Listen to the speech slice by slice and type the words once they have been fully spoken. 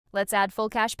Let's add full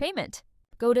cash payment.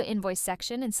 Go to Invoice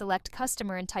section and select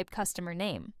Customer and type customer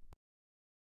name.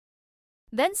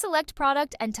 Then select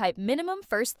Product and type minimum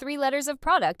first 3 letters of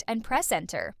product and press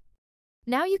Enter.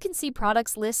 Now you can see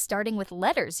products list starting with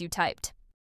letters you typed.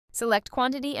 Select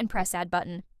Quantity and press Add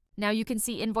button. Now you can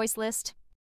see Invoice list.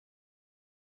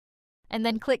 And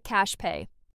then click Cash Pay.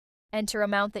 Enter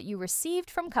amount that you received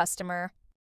from customer.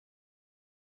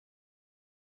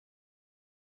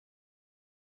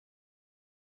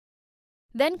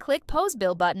 Then click Pose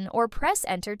Bill button or press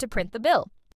Enter to print the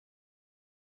bill.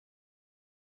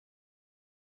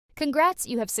 Congrats,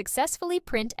 you have successfully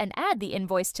print and add the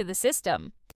invoice to the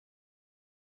system.